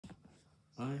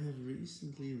I have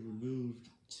recently removed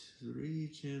 3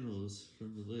 channels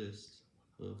from the list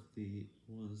of the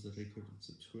ones that I couldn't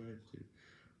subscribe to,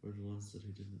 or the ones that I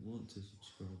didn't want to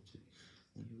subscribe to.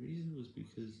 And the reason was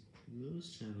because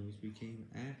those channels became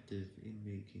active in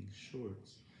making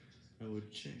shorts. I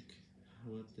would check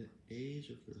what the age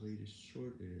of the latest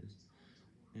short is,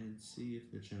 and see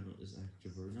if the channel is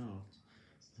active or not.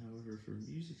 However, for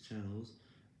music channels,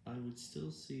 I would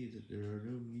still see that there are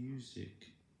no music,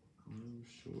 no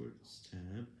shorts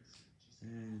tab,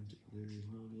 and there is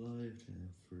no live tab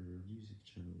for music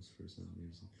channels for some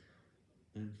reason.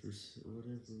 And for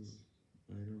whatever,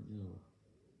 I don't know.